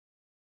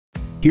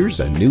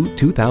Here's a new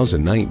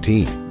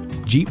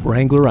 2019 Jeep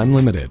Wrangler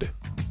Unlimited.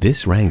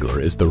 This Wrangler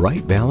is the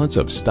right balance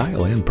of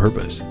style and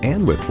purpose,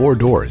 and with 4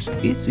 doors,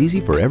 it's easy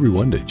for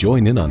everyone to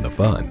join in on the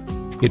fun.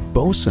 It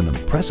boasts an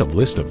impressive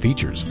list of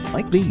features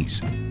like these: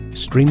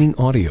 streaming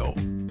audio,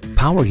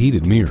 power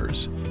heated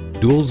mirrors,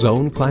 dual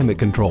zone climate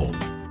control,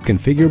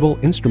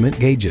 configurable instrument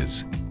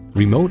gauges,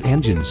 remote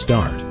engine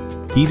start,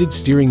 heated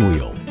steering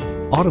wheel,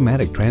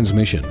 automatic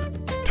transmission,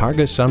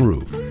 Targa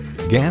sunroof,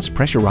 gas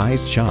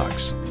pressurized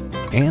shocks,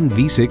 and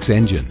V6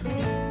 engine.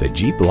 The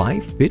Jeep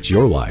life fits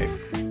your life.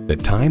 The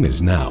time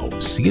is now.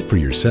 See it for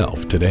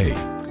yourself today.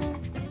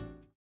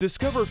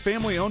 Discover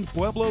family-owned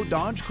Pueblo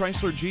Dodge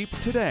Chrysler Jeep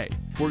today.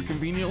 We're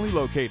conveniently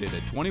located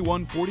at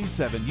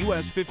 2147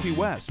 US 50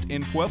 West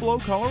in Pueblo,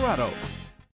 Colorado.